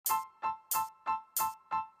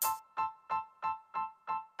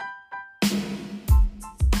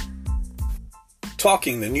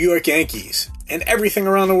talking the New York Yankees and everything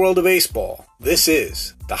around the world of baseball. This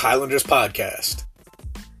is the Highlanders Podcast.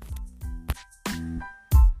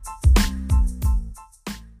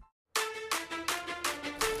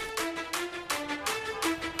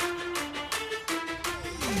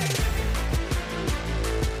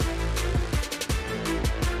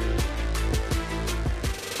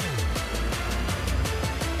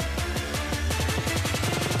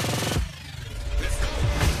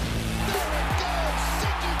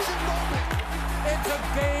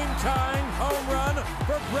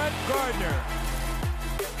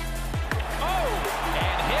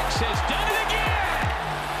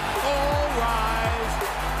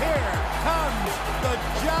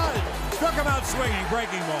 Swinging,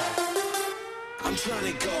 breaking ball. I'm trying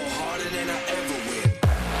to go harder than I ever will.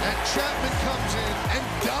 And Chapman comes in and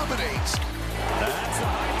dominates. That's a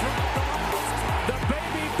high drop goal. The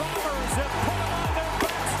baby Bombers have put him on their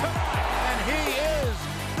backs tonight. And he is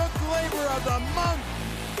the Glaber of the month.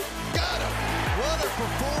 Got him. What a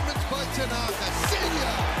performance by Tanaka. See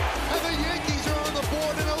ya. And the Yankees are on the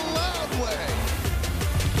board in a loud way.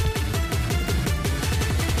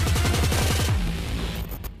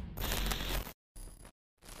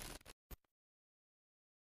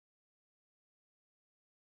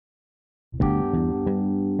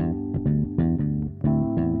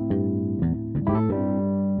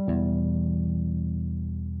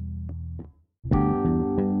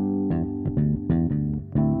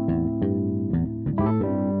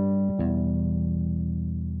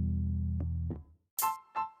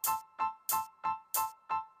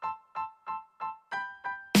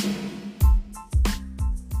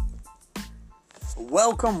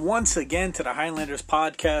 Welcome once again to the Highlanders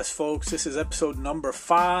Podcast, folks. This is episode number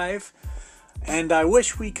 5, and I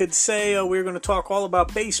wish we could say we were going to talk all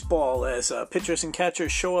about baseball as pitchers and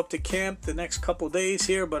catchers show up to camp the next couple days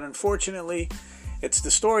here, but unfortunately, it's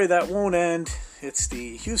the story that won't end. It's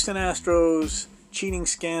the Houston Astros cheating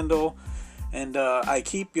scandal, and I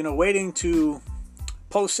keep, waiting to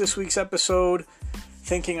post this week's episode,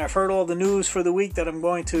 thinking I've heard all the news for the week that I'm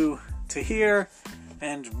going to hear.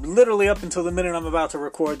 And literally up until the minute I'm about to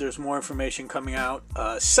record, there's more information coming out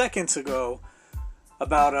seconds ago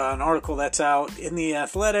about an article that's out in The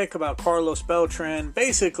Athletic about Carlos Beltran.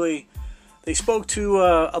 Basically, they spoke to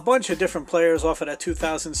a bunch of different players off of that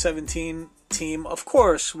 2017 team, of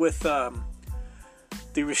course, with the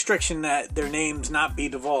restriction that their names not be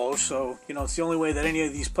divulged. So, it's the only way that any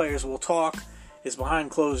of these players will talk is behind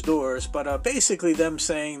closed doors, but basically them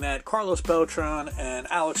saying that Carlos Beltran and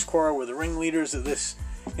Alex Cora were the ringleaders of this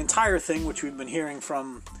entire thing, which we've been hearing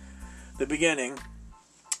from the beginning,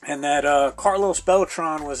 and that Carlos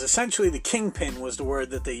Beltran was essentially the kingpin, was the word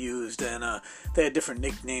that they used, and they had different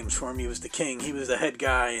nicknames for him. He was the king, he was the head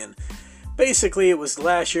guy, and basically it was the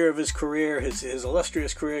last year of his career, his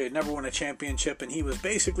illustrious career. He had never won a championship, and he was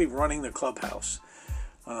basically running the clubhouse.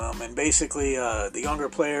 And basically, the younger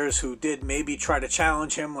players who did maybe try to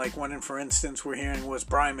challenge him, like one, for instance, we're hearing was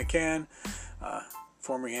Brian McCann,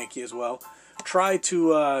 former Yankee as well, tried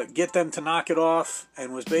to get them to knock it off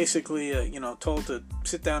and was basically, told to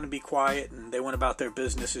sit down and be quiet, and they went about their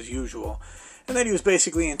business as usual. And then he was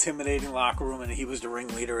basically intimidating locker room, and he was the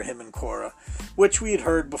ringleader, him and Cora, which we had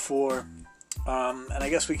heard before. And I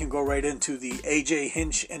guess we can go right into the A.J.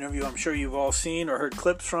 Hinch interview I'm sure you've all seen or heard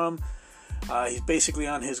clips from. He's basically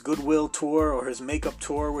on his goodwill tour or his makeup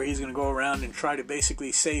tour where he's going to go around and try to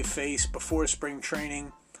basically save face before spring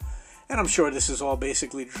training. And I'm sure this is all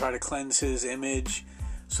basically to try to cleanse his image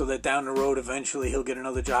so that down the road eventually he'll get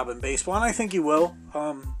another job in baseball. And I think he will.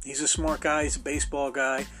 He's a smart guy. He's a baseball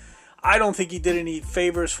guy. I don't think he did any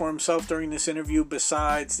favors for himself during this interview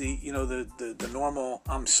besides the normal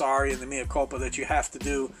I'm sorry and the mea culpa that you have to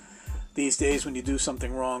do these days when you do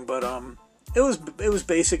something wrong. But It was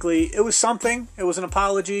basically, it was something. It was an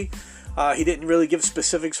apology. He didn't really give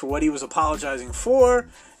specifics for what he was apologizing for,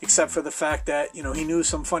 except for the fact that, he knew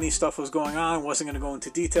some funny stuff was going on, wasn't going to go into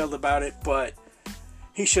detail about it, but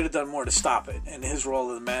he should have done more to stop it. And his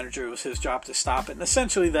role as the manager, it was his job to stop it. And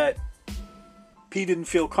essentially that he didn't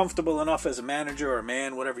feel comfortable enough as a manager or a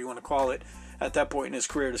man, whatever you want to call it, at that point in his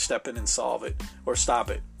career to step in and solve it or stop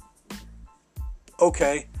it.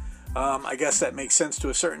 Okay. I guess that makes sense to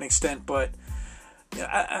a certain extent, but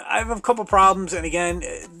I have a couple problems. And again,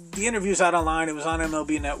 the interview's out online. It was on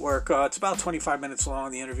MLB Network. It's about 25 minutes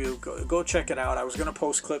long, the interview. Go check it out. I was going to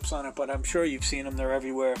post clips on it, but I'm sure you've seen them. They're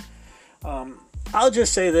everywhere. I'll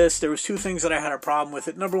just say this. There was two things that I had a problem with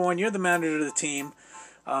it. Number one, you're the manager of the team.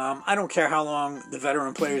 I don't care how long the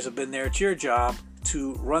veteran players have been there. It's your job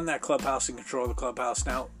to run that clubhouse and control the clubhouse.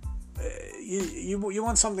 Now, you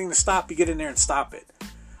want something to stop, you get in there and stop it.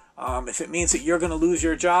 If it means that you're going to lose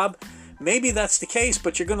your job, maybe that's the case,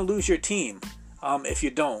 but you're going to lose your team if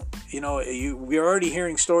you don't. We're already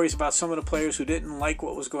hearing stories about some of the players who didn't like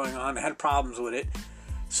what was going on, had problems with it.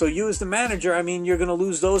 So you as the manager, you're going to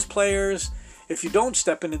lose those players if you don't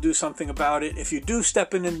step in and do something about it. If you do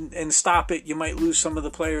step in and stop it, you might lose some of the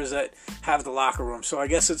players that have the locker room. So I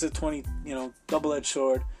guess it's a double-edged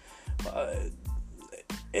sword.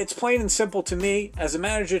 It's plain and simple to me. As a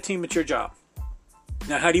manager team, it's your job.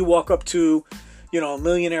 Now, how do you walk up to, a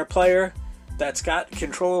millionaire player that's got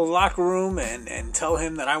control of the locker room and tell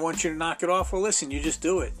him that I want you to knock it off? Well, listen, you just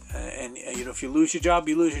do it. And if you lose your job,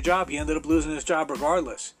 you lose your job. He ended up losing his job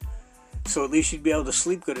regardless. So at least you'd be able to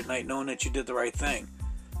sleep good at night knowing that you did the right thing.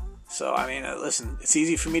 So, listen, it's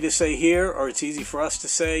easy for me to say here, or it's easy for us to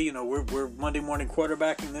say, we're Monday morning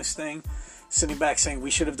quarterbacking this thing, sitting back saying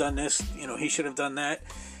we should have done this, he should have done that.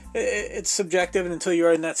 It's subjective, and until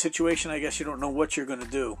you're in that situation, I guess you don't know what you're going to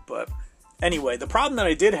do. But anyway, the problem that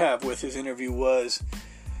I did have with his interview was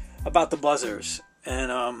about the buzzers.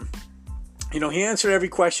 And, he answered every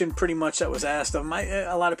question pretty much that was asked of him.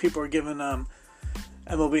 A lot of people are giving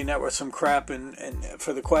MLB Network some crap and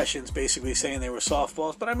for the questions, basically saying they were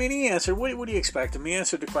softballs. But, he answered. What do you expect him? He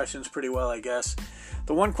answered the questions pretty well, I guess.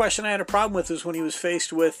 The one question I had a problem with is when he was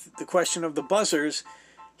faced with the question of the buzzers,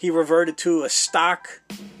 he reverted to a stock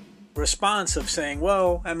response of saying,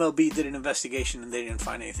 well, MLB did an investigation and they didn't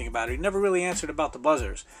find anything about it. He never really answered about the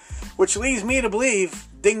buzzers, which leads me to believe,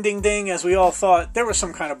 ding, ding, ding, as we all thought, there was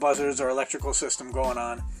some kind of buzzers or electrical system going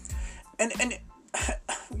on. And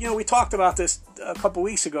we talked about this a couple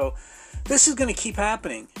weeks ago. This is going to keep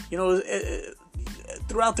happening.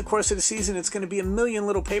 Throughout the course of the season, it's going to be a million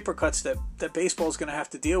little paper cuts that baseball is going to have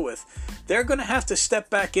to deal with. They're going to have to step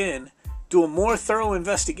back in, do a more thorough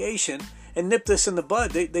investigation, and nip this in the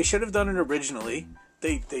bud. They should have done it originally.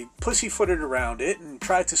 They pussyfooted around it and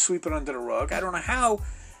tried to sweep it under the rug. I don't know how,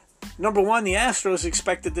 number one, the Astros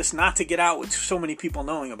expected this not to get out with so many people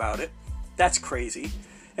knowing about it. That's crazy.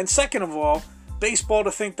 And second of all, baseball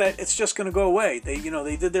to think that it's just going to go away. They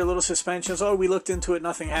did their little suspensions. Oh, we looked into it,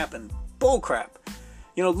 nothing happened. Bull crap.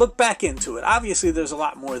 Look back into it. Obviously, there's a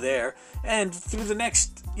lot more there. And through the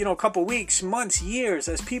next, couple weeks, months, years,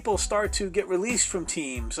 as people start to get released from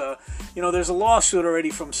teams, there's a lawsuit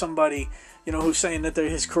already from somebody, who's saying that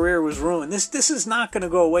his career was ruined. This is not going to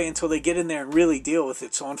go away until they get in there and really deal with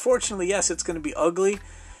it. So, unfortunately, yes, it's going to be ugly.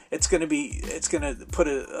 It's going to put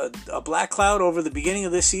a black cloud over the beginning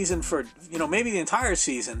of this season for, maybe the entire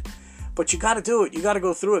season. But you got to do it. You got to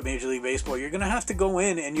go through it, Major League Baseball. You're going to have to go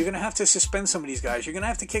in and you're going to have to suspend some of these guys. You're going to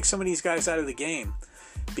have to kick some of these guys out of the game.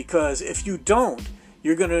 Because if you don't,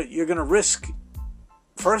 you're going to risk,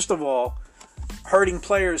 first of all, hurting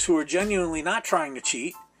players who are genuinely not trying to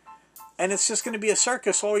cheat. And it's just going to be a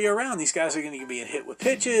circus all year round. These guys are going to be hit with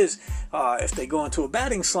pitches. If they go into a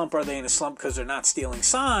batting slump, are they in a slump because they're not stealing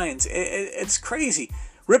signs? It's crazy.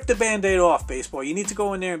 Rip the Band-Aid off, baseball. You need to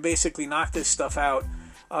go in there and basically knock this stuff out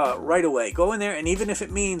right away. Go in there, and even if it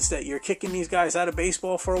means that you're kicking these guys out of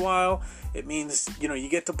baseball for a while, it means, you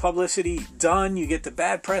get the publicity done, you get the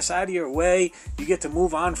bad press out of your way, you get to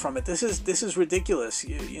move on from it. This is ridiculous.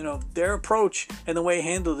 Their approach and the way they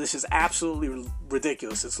handle this is absolutely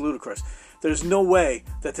ridiculous. It's ludicrous. There's no way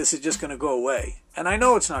that this is just going to go away. And I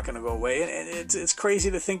know it's not going to go away. And it's crazy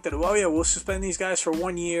to think that, oh yeah, we'll suspend these guys for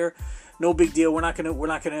 1 year. No big deal. We're not going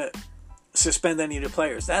to suspend any of the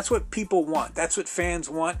players. That's what people want. That's what fans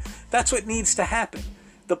want. That's what needs to happen.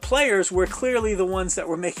 The players were clearly the ones that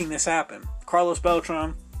were making this happen. Carlos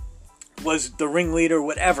Beltran was the ringleader,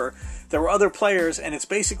 whatever. There were other players, and it's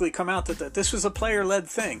basically come out that this was a player-led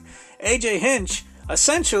thing. A.J. Hinch,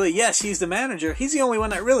 essentially, yes, he's the manager. He's the only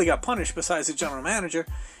one that really got punished besides the general manager.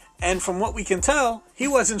 And from what we can tell, he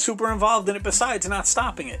wasn't super involved in it besides not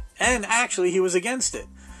stopping it. And actually, he was against it.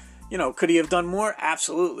 Could he have done more?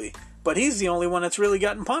 Absolutely. But he's the only one that's really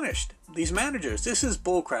gotten punished. These managers, this is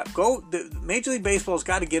bullcrap. Major League Baseball's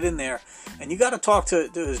got to get in there, and you got to talk to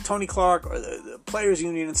Tony Clark or the Players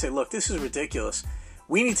Union and say, look, this is ridiculous.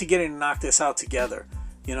 We need to get in and knock this out together.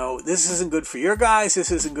 This isn't good for your guys.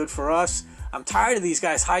 This isn't good for us. I'm tired of these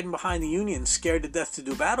guys hiding behind the union, scared to death to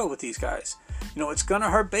do battle with these guys. It's going to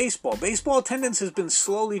hurt baseball. Baseball attendance has been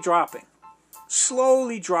slowly dropping.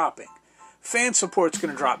 Fan support's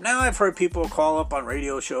going to drop. Now I've heard people call up on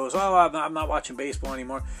radio shows, oh, I'm not watching baseball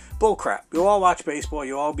anymore. Bullcrap. You'll all watch baseball.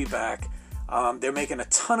 You'll all be back. They're making a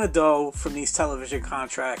ton of dough from these television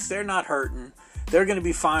contracts. They're not hurting. They're going to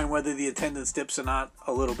be fine whether the attendance dips or not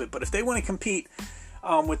a little bit. But if they want to compete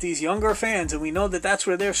with these younger fans, and we know that that's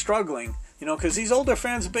where they're struggling, Because these older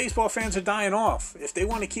fans, baseball fans, are dying off. If they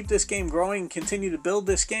want to keep this game growing and continue to build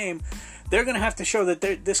this game, they're going to have to show that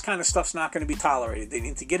this kind of stuff's not going to be tolerated. They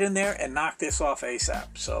need to get in there and knock this off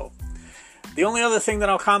ASAP. So the only other thing that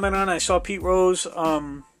I'll comment on, I saw Pete Rose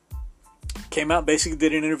came out, basically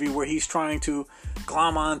did an interview where he's trying to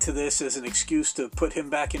glom onto this as an excuse to put him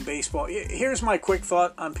back in baseball. Here's my quick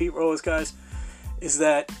thought on Pete Rose, guys, is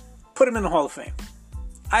that put him in the Hall of Fame.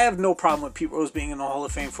 I have no problem with Pete Rose being in the Hall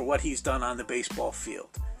of Fame for what he's done on the baseball field.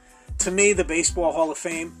 To me, the Baseball Hall of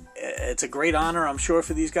Fame, it's a great honor, I'm sure,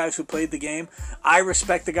 for these guys who played the game. I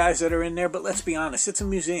respect the guys that are in there, but let's be honest, it's a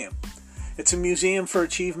museum. It's a museum for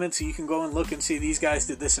achievements, so you can go and look and see these guys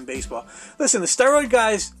did this in baseball. Listen, the steroid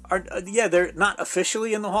guys are, they're not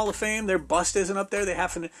officially in the Hall of Fame. Their bust isn't up there. They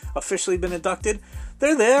haven't officially been inducted.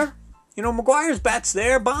 They're there. McGwire's bat's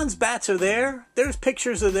there. Bond's bats are there. There's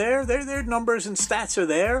pictures are there. Their numbers and stats are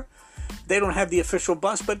there. They don't have the official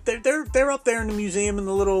bust, but they're up there in the museum in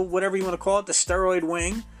the little, whatever you want to call it, the steroid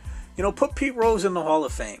wing. Put Pete Rose in the Hall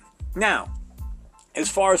of Fame. Now, as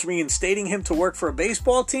far as reinstating him to work for a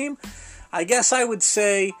baseball team, I guess I would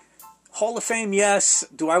say Hall of Fame, yes.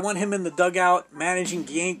 Do I want him in the dugout managing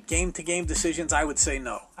game-to-game decisions? I would say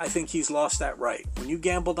no. I think he's lost that right. When you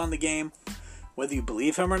gambled on the game, whether you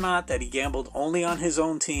believe him or not, that he gambled only on his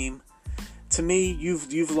own team, to me,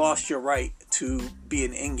 you've lost your right to be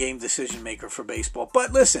an in-game decision maker for baseball.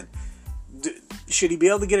 But listen, should he be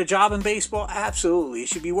able to get a job in baseball? Absolutely. He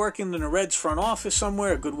should be working in the Reds front office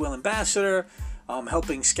somewhere, a goodwill ambassador,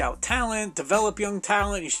 helping scout talent, develop young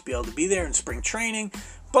talent. You should be able to be there in spring training.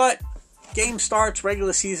 But game starts,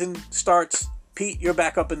 regular season starts, Pete, you're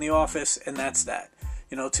back up in the office, and that's that.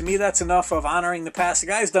 To me, that's enough of honoring the past. The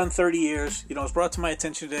guy's done 30 years. It's brought to my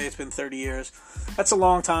attention today. It's been 30 years. That's a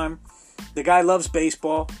long time. The guy loves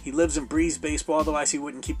baseball. He lives and breathes baseball. Otherwise, he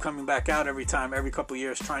wouldn't keep coming back out every couple of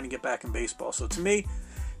years, trying to get back in baseball. So to me,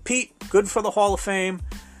 Pete, good for the Hall of Fame.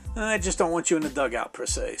 I just don't want you in the dugout, per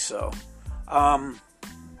se. So,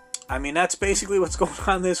 that's basically what's going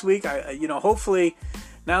on this week. Hopefully,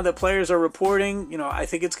 now that players are reporting, I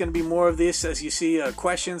think it's going to be more of this, as you see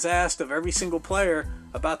questions asked of every single player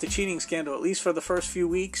about the cheating scandal, at least for the first few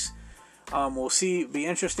weeks. We'll see. Be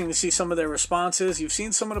interesting to see some of their responses. You've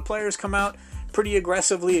seen some of the players come out pretty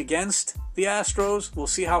aggressively against the Astros. We'll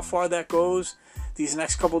see how far that goes. These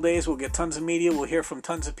next couple days, we'll get tons of media. We'll hear from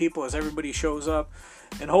tons of people as everybody shows up.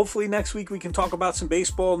 And hopefully next week we can talk about some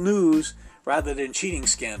baseball news rather than cheating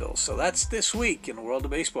scandals. So that's this week in the world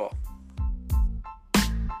of baseball.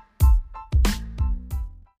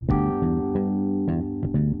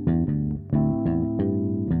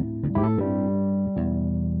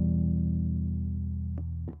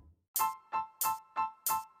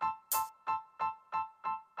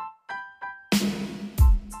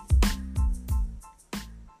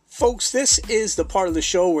 Folks, this is the part of the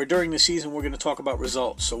show where during the season we're going to talk about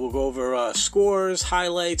results. So we'll go over scores,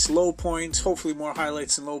 highlights, low points, hopefully more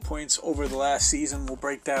highlights and low points over the last season. We'll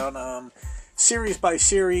break down series by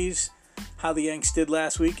series how the Yanks did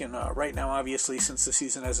last week. And right now, obviously, since the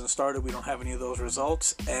season hasn't started, we don't have any of those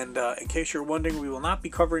results. And in case you're wondering, we will not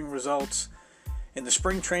be covering results in the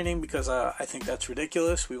spring training because I think that's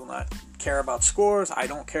ridiculous. We will not care about scores. I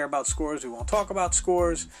don't care about scores. We won't talk about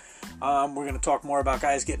scores. We're going to talk more about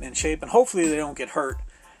guys getting in shape, and hopefully they don't get hurt.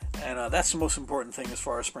 And that's the most important thing as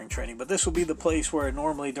far as spring training. But this will be the place where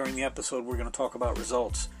normally during the episode we're going to talk about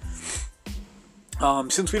results.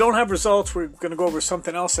 Since we don't have results, we're going to go over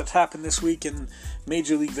something else that's happened this week in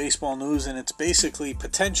Major League Baseball news, and it's basically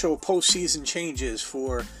potential postseason changes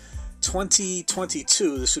for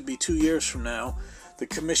 2022. This would be 2 years from now. The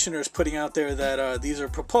commissioner is putting out there that these are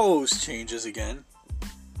proposed changes again,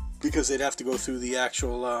 because they'd have to go through the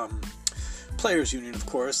actual players union, of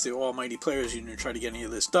course, the almighty players union, to try to get any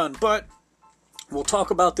of this done. But we'll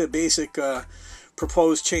talk about the basic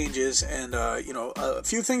proposed changes, and a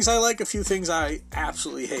few things I like, a few things I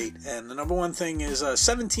absolutely hate. And the number one thing is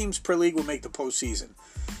 7 teams per league will make the postseason.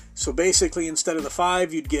 So basically, instead of the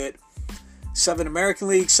 5, you'd get 7 American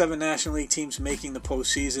League, 7 National League teams making the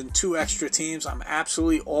postseason, 2 extra teams. I'm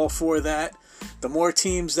absolutely all for that. The more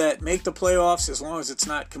teams that make the playoffs, as long as it's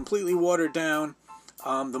not completely watered down,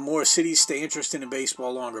 the more cities stay interested in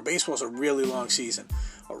baseball longer. Baseball's a really long season.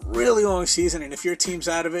 And if your team's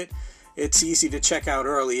out of it, it's easy to check out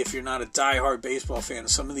early if you're not a diehard baseball fan.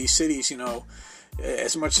 Some of these cities,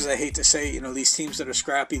 as much as I hate to say, these teams that are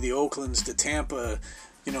scrappy, the Oaklands, the Tampa,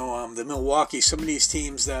 the Milwaukee, some of these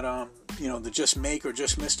teams that, that just make or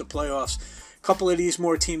just miss the playoffs. A couple of these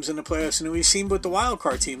more teams in the playoffs, and we've seen with the wild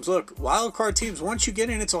card teams. Look, wild card teams, once you get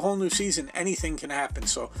in, it's a whole new season. Anything can happen.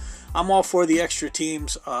 So I'm all for the extra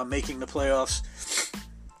teams making the playoffs.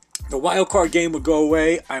 the wild card game would go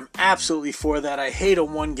away. I'm absolutely for that. I hate a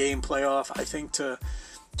one-game playoff. I think to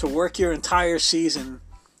work your entire season,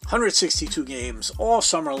 162 games, all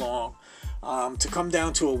summer long, to come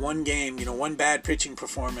down to a one game, one bad pitching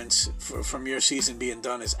performance from your season being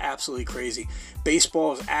done is absolutely crazy.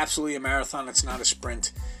 Baseball is absolutely a marathon. It's not a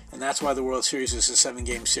sprint. And that's why the World Series is a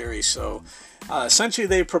 7-game series. So essentially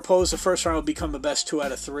they propose the first round will become the best 2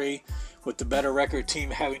 out of 3 with the better record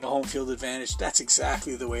team having the home field advantage. That's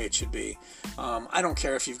exactly the way it should be. I don't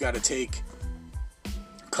care if you've got to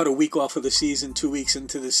cut a week off of the season, 2 weeks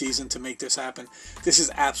into the season to make this happen. This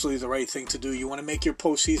is absolutely the right thing to do. You want to make your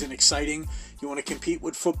postseason exciting. You want to compete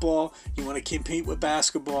with football. You want to compete with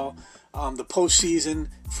basketball. The postseason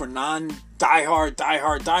for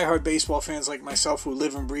diehard baseball fans like myself who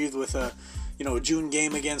live and breathe with a June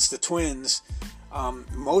game against the Twins.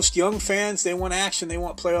 Most young fans, they want action. They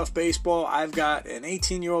want playoff baseball. I've got an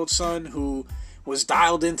 18-year-old son who was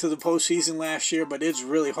dialed into the postseason last year, but it's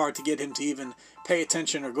really hard to get him to even pay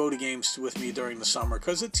attention or go to games with me during the summer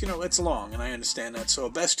because it's long, and I understand that. So a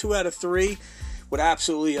best 2 out of 3 would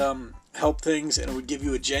absolutely help things, and it would give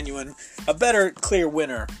you a better, clear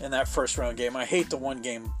winner in that first round game. I hate the one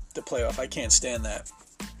game, the playoff. I can't stand that.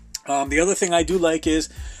 The other thing I do like is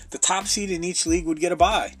the top seed in each league would get a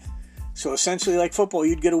bye. So essentially, like football,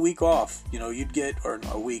 you'd get a week off. You'd get, or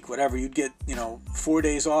a week, whatever. You'd get, 4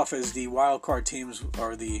 days off as the wild card teams,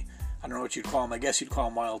 or I don't know what you'd call them. I guess you'd call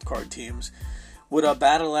them wild card teams, would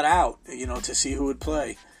battle it out, to see who would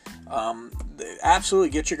play. Absolutely,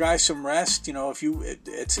 get your guys some rest.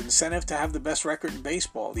 It's incentive to have the best record in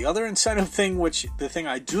baseball. The other incentive thing, the thing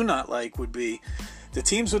I do not like, would be the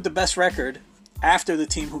teams with the best record after the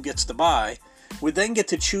team who gets the bye would then get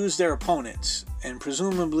to choose their opponents, and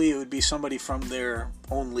presumably it would be somebody from their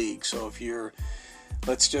own league. So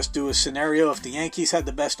let's just do a scenario, if the Yankees had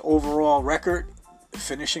the best overall record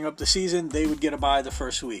finishing up the season, they would get a bye the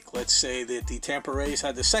first week. Let's say that the Tampa Rays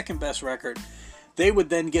had the second best record, they would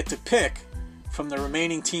then get to pick from the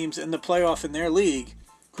remaining teams in the playoff in their league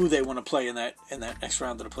who they want to play in that next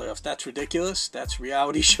round of the playoffs. That's ridiculous. That's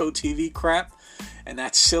reality show TV crap, and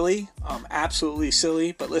that's silly. Absolutely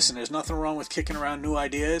silly. But listen, there's nothing wrong with kicking around new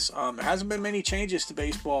ideas. There hasn't been many changes to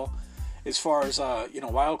baseball as far as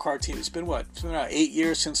wild card teams. It's been It's been about 8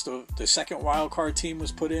 years since the second wild card team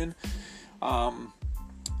was put in.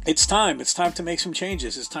 It's time. It's time to make some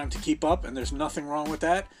changes. It's time to keep up, and there's nothing wrong with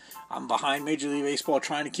that. I'm behind Major League Baseball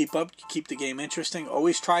trying to keep up, keep the game interesting.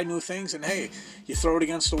 Always try new things, and hey, you throw it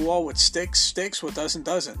against the wall. What sticks, what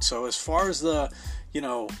doesn't. So as far as the,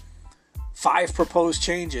 5 proposed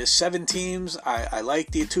changes, 7 teams, I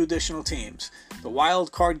like the 2 additional teams. The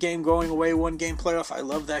wild card game going away, 1-game playoff, I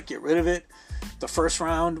love that. Get rid of it. The first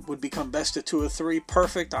round would become best of 2 or 3.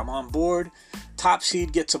 Perfect. I'm on board. Top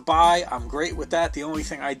seed gets a bye. I'm great with that. The only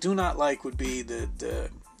thing I do not like would be the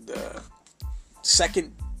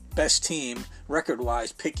second best team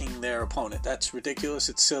record-wise picking their opponent. That's ridiculous.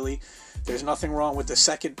 It's silly. There's nothing wrong with the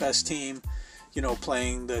second best team,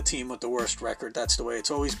 playing the team with the worst record. That's the way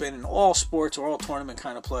it's always been in all sports or all tournament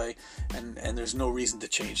kind of play, and there's no reason to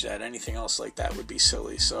change that. Anything else like that would be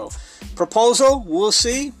silly. So, proposal, we'll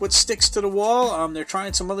see what sticks to the wall. They're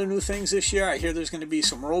trying some other new things this year. I hear there's going to be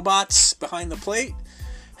some robots behind the plate.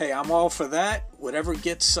 Hey, I'm all for that. Whatever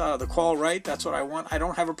gets the call right, that's what I want. I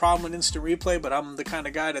don't have a problem with instant replay, but I'm the kind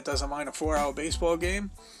of guy that doesn't mind a 4-hour baseball game.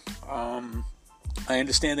 I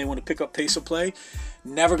understand they want to pick up pace of play.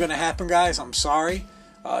 Never going to happen, guys. I'm sorry.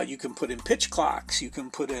 You can put in pitch clocks. You can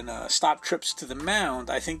put in stop trips to the mound.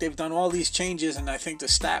 I think they've done all these changes, and I think the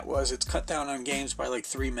stat was it's cut down on games by like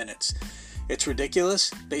 3 minutes. It's ridiculous.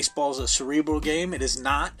 Baseball's a cerebral game. It is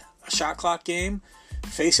not a shot clock game.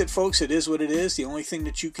 Face it, folks, it is what it is. The only thing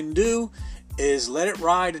that you can do is let it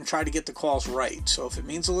ride and try to get the calls right. So if it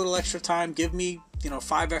means a little extra time, give me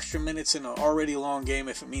 5 extra minutes in an already long game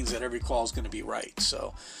if it means that every call is going to be right.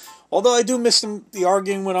 So although I do miss the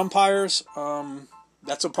arguing with umpires,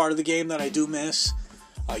 that's a part of the game that I do miss.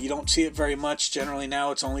 You don't see it very much. Generally now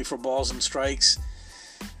it's only for balls and strikes.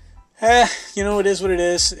 It is what it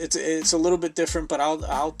is. It's a little bit different, but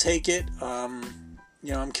I'll take it.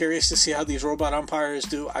 I'm curious to see how these robot umpires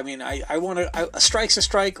do. I mean, I want to. A strike's a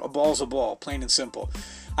strike, a ball's a ball, plain and simple.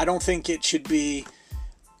 I don't think it should be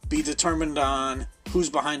determined on who's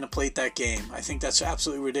behind the plate that game. I think that's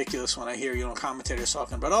absolutely ridiculous when I hear commentators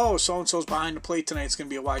talking about, so and so's behind the plate tonight. It's going to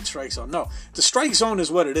be a wide strike zone. No, the strike zone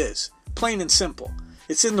is what it is, plain and simple.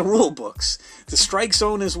 It's in the rule books. The strike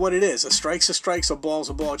zone is what it is. A strike's a strike, a ball's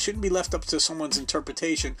a ball. It shouldn't be left up to someone's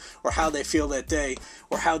interpretation or how they feel that day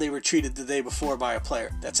or how they were treated the day before by a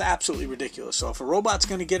player. That's absolutely ridiculous. So if a robot's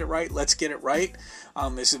going to get it right, let's get it right.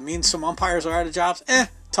 Does it mean some umpires are out of jobs?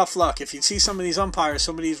 Tough luck. If you see some of these umpires,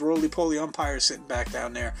 some of these roly-poly umpires sitting back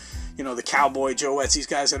down there, the Cowboy, Joe Wetz, these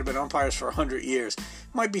guys that have been umpires for 100 years, it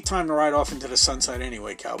might be time to ride off into the sunset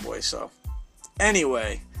anyway, Cowboy. So,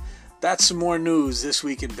 anyway, that's some more news this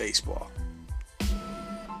week in baseball.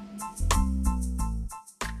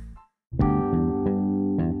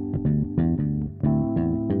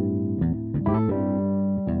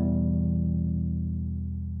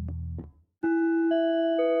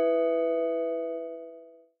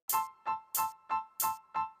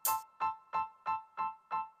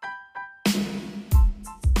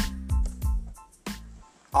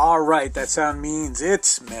 Alright, that sound means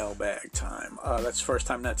it's mailbag time. That's the first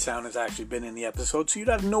time that sound has actually been in the episode, so you'd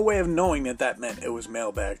have no way of knowing that meant it was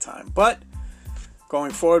mailbag time. But,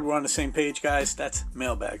 going forward, we're on the same page, guys. That's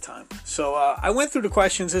mailbag time. So, I went through the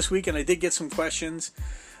questions this week, and I did get some questions.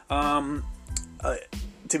 To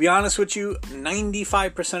be honest with you,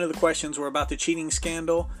 95% of the questions were about the cheating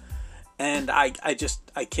scandal. And I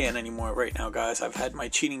can't anymore right now, guys. I've had my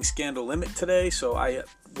cheating scandal limit today, so I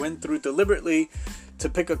went through deliberately to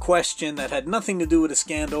pick a question that had nothing to do with a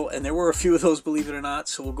scandal, and there were a few of those, believe it or not,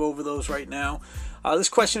 so we'll go over those right now. This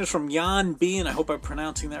question is from Jan B, and I hope I'm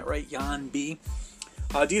pronouncing that right, Jan B.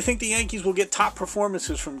 Do you think the Yankees will get top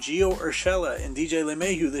performances from Gio Urshela and DJ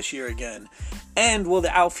LeMahieu this year again? And will the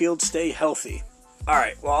outfield stay healthy?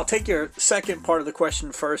 Alright, well, I'll take your second part of the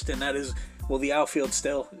question first, and that is, will the outfield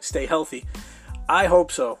still stay healthy? I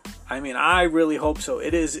hope so. I really hope so.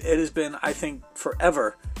 It has been, I think,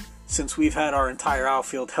 forever since we've had our entire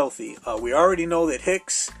outfield healthy. We already know that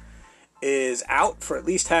Hicks is out for at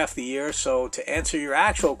least half the year. So to answer your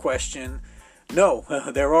actual question, no,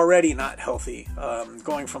 they're already not healthy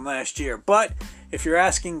going from last year. But if you're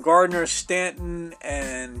asking Gardner, Stanton,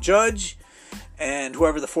 and Judge, and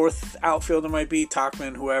whoever the fourth outfielder might be,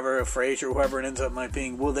 Tauchman, whoever, Frazier, whoever it ends up might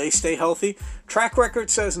being, will they stay healthy? Track record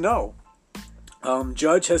says no.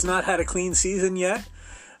 Judge has not had a clean season yet.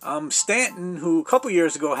 Stanton, who a couple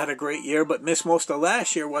years ago had a great year but missed most of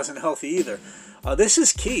last year, wasn't healthy either. This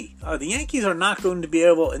is key. The Yankees are not going to be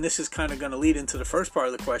able, and this is kind of going to lead into the first part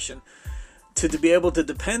of the question, to be able to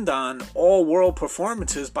depend on all-world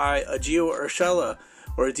performances by a Gio Urshela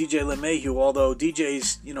or a DJ LeMahieu, although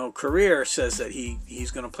DJ's career says that he's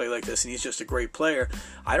going to play like this and he's just a great player.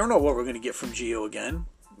 I don't know what we're going to get from Gio again.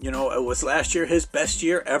 It was last year his best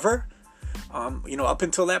year ever. Up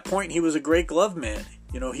until that point, he was a great glove man.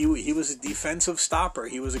 He was a defensive stopper.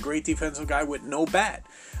 He was a great defensive guy with no bat.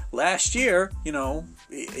 Last year,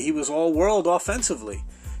 he was all world offensively.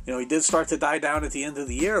 He did start to die down at the end of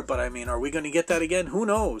the year, but are we going to get that again? Who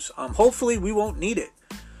knows? Hopefully we won't need it.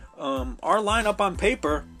 Our lineup on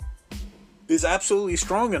paper is absolutely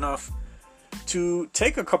strong enough to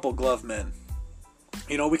take a couple glove men.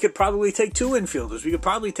 We could probably take two infielders. We could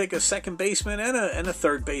probably take a second baseman and a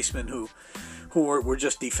third baseman who were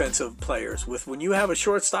just defensive players. When you have a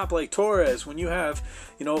shortstop like Torres, when you have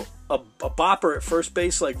a bopper at first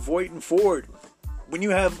base like Voit and Ford, when you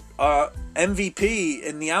have MVP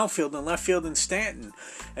in the outfield and left field in Stanton,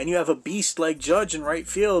 and you have a beast like Judge in right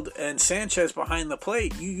field and Sanchez behind the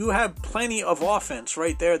plate, you have plenty of offense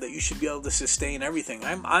right there that you should be able to sustain everything.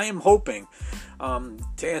 I am hoping, to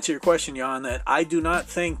answer your question, Jan, that I do not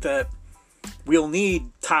think that we'll need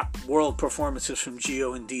top world performances from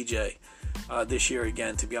Gio and DJ this year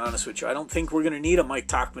again, to be honest with you. I don't think we're going to need a Mike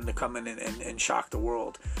Tauchman to come in and shock the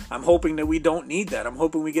world. I'm hoping that we don't need that. I'm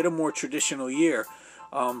hoping we get a more traditional year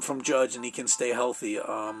from Judge and he can stay healthy.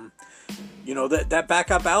 That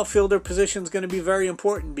backup outfielder position is going to be very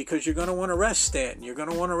important because you're going to want to rest Stanton. You're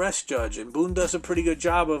going to want to rest Judge. And Boone does a pretty good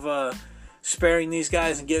job of sparing these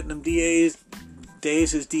guys and getting them days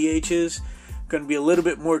as DHs. Going to be a little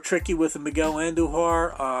bit more tricky with Miguel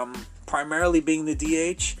Andujar, primarily being the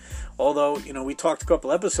DH. Although, we talked a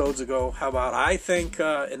couple episodes ago, how about I think,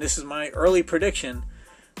 and this is my early prediction,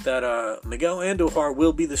 that Miguel Andujar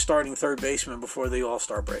will be the starting third baseman before the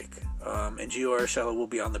All-Star break. And Gio Urshela will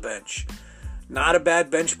be on the bench. Not a bad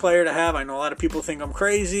bench player to have. I know a lot of people think I'm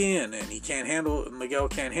crazy and Miguel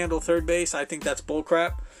can't handle third base. I think that's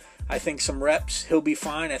bullcrap. I think some reps, he'll be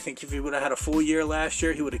fine. I think if he would have had a full year last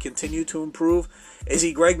year, he would have continued to improve. Is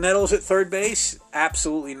he Greg Nettles at third base?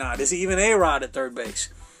 Absolutely not. Is he even A-Rod at third base?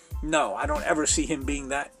 No, I don't ever see him being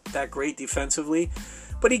that great defensively.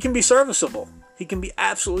 But he can be serviceable. He can be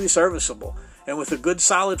absolutely serviceable. And with a good,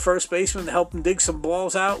 solid first baseman to help him dig some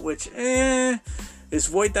balls out, which, is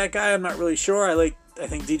Voit that guy? I'm not really sure. I like I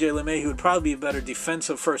think DJ LeMahieu would probably be a better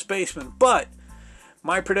defensive first baseman. But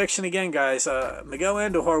my prediction again, guys, Miguel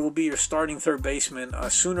Andujar will be your starting third baseman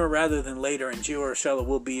sooner rather than later, and Gio Urshela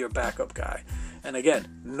will be your backup guy. And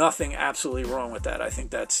again, nothing absolutely wrong with that. I think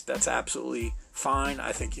that's absolutely fine.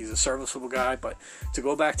 I think he's a serviceable guy. But to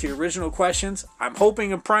go back to your original questions, I'm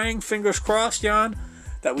hoping and praying, fingers crossed, Jan,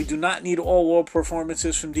 that we do not need all-world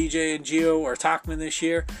performances from DJ and Gio or Tauchman this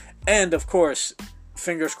year. And, of course,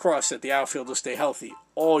 fingers crossed that the outfield will stay healthy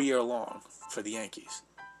all year long for the Yankees.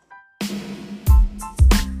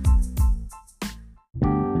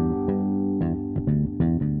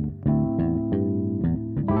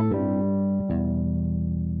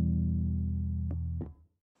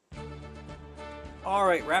 All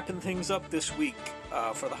right, wrapping things up this week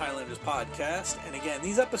for the Highlanders podcast. And again,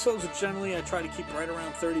 these episodes are generally, I try to keep right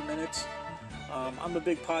around 30 minutes. I'm a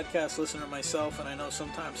big podcast listener myself, and I know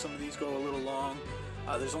sometimes some of these go a little long.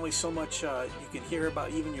 There's only so much you can hear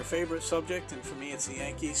about even your favorite subject, and for me it's the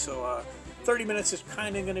Yankees. So 30 minutes is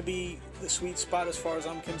kind of going to be the sweet spot as far as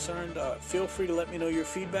I'm concerned. Feel free to let me know your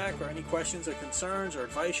feedback or any questions or concerns or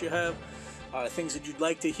advice you have, things that you'd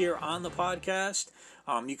like to hear on the podcast.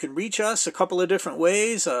 You can reach us a couple of different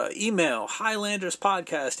ways. Email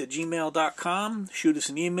highlanderspodcast@gmail.com. Shoot us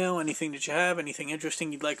an email, anything that you have, anything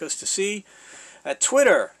interesting you'd like us to see. At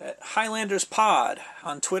Twitter, at HighlandersPod.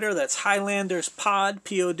 On Twitter, that's HighlandersPod,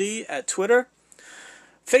 P-O-D, at Twitter.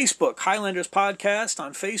 Facebook, Highlanders Podcast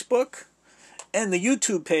on Facebook. And the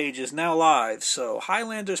YouTube page is now live. So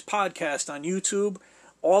Highlanders Podcast on YouTube.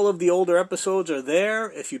 All of the older episodes are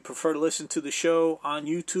there if you prefer to listen to the show on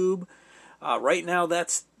YouTube. Right now,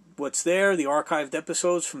 that's what's there. The archived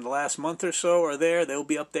episodes from the last month or so are there. They'll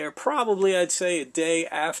be up there probably, I'd say, a day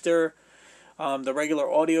after the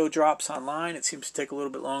regular audio drops online. It seems to take a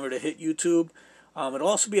little bit longer to hit YouTube. It'll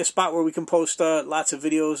also be a spot where we can post lots of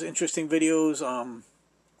videos, interesting videos.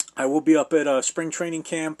 I will be up at spring training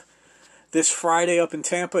camp this Friday up in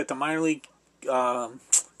Tampa at the minor league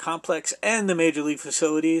complex and the major league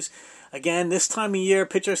facilities. Again, this time of year,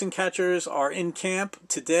 pitchers and catchers are in camp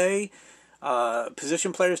today.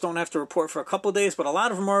 Position players don't have to report for a couple of days, but a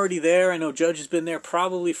lot of them are already there. I know Judge has been there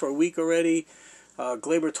probably for a week already.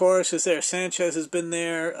 Gleyber Torres is there. Sanchez has been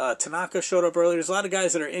there. Tanaka showed up earlier. There's a lot of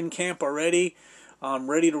guys that are in camp already,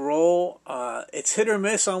 ready to roll. It's hit or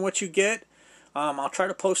miss on what you get. I'll try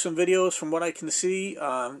to post some videos from what I can see,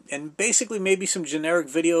 and basically maybe some generic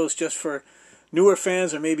videos just for newer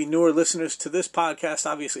fans or maybe newer listeners to this podcast.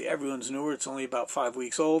 Obviously, everyone's newer. It's only about 5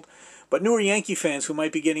 weeks old. But newer Yankee fans who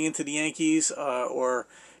might be getting into the Yankees or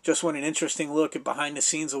just want an interesting look at behind the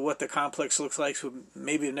scenes of what the complex looks like, who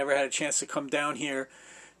maybe have never had a chance to come down here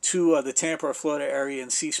to the Tampa or Florida area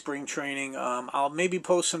and see spring training. I'll maybe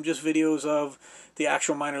post some just videos of the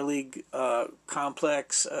actual minor league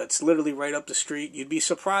complex. It's literally right up the street. You'd be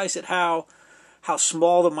surprised at how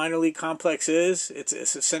small the minor league complex is. It's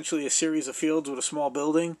essentially a series of fields with a small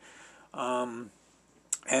building.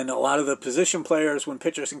 And a lot of the position players, when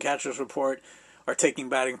pitchers and catchers report, are taking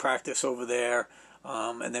batting practice over there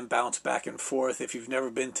and then bounce back and forth. If you've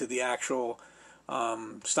never been to the actual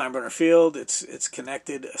Steinbrenner Field, it's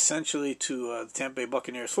connected essentially to the Tampa Bay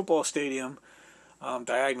Buccaneers football stadium.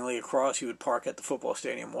 Diagonally across, you would park at the football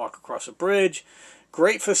stadium, walk across a bridge.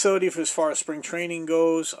 Great facility for as far as spring training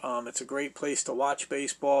goes. It's a great place to watch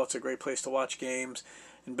baseball. It's a great place to watch games.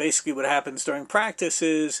 And basically what happens during practice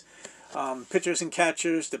is pitchers and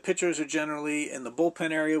catchers, the pitchers are generally in the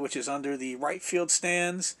bullpen area, which is under the right field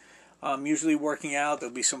stands, usually working out.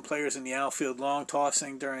 There'll be some players in the outfield long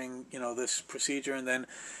tossing during this procedure. And then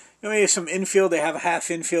maybe some infield. They have a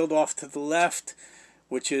half infield off to the left,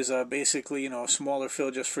 which is basically a smaller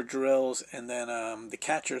field just for drills. And then the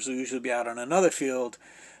catchers will usually be out on another field,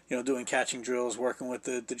 doing catching drills, working with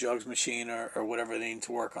the jugs machine or whatever they need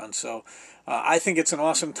to work on. So I think it's an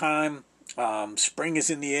awesome time. Spring is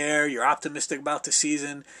in the air. You're optimistic about the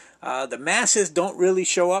season. The masses don't really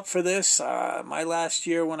show up for this. My last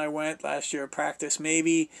year when I went, at practice,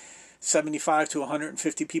 maybe 75 to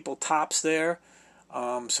 150 people tops there.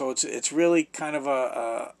 So it's really kind of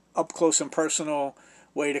a up close and personal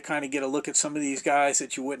way to kind of get a look at some of these guys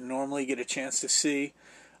that you wouldn't normally get a chance to see.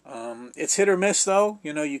 It's hit or miss though.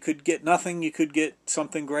 You could get nothing. You could get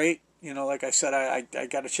something great. Like I said, I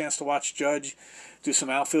got a chance to watch Judge do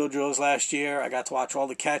some outfield drills last year. I got to watch all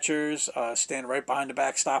the catchers, stand right behind the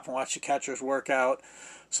backstop and watch the catchers work out.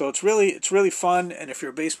 So it's really fun. And if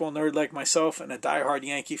you're a baseball nerd like myself and a diehard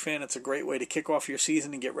Yankee fan, it's a great way to kick off your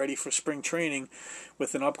season and get ready for spring training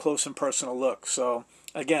with an up close and personal look. So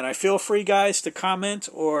again, I feel free, guys, to comment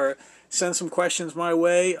or send some questions my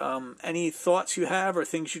way. Any thoughts you have or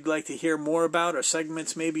things you'd like to hear more about or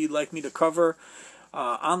segments maybe you'd like me to cover.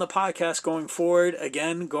 on the podcast going forward.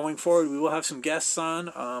 Again, going forward, we will have some guests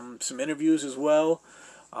on, some interviews as well.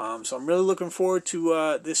 So I'm really looking forward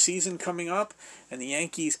to this season coming up and the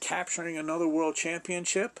Yankees capturing another world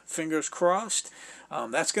championship. Fingers crossed.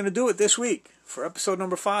 That's going to do it this week for episode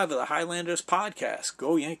number 5 of the Highlanders podcast.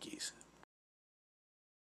 Go Yankees.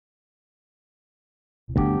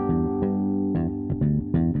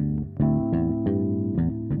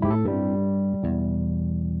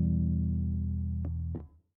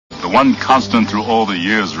 The one constant through all the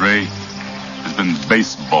years, Ray, has been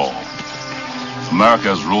baseball. America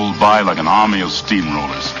has rolled by like an army of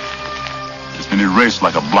steamrollers. It's been erased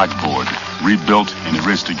like a blackboard, rebuilt and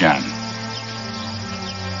erased again.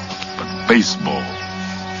 But baseball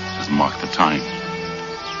has marked the time.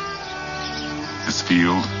 This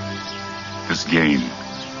field, this game,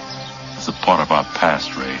 is a part of our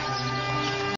past, Ray.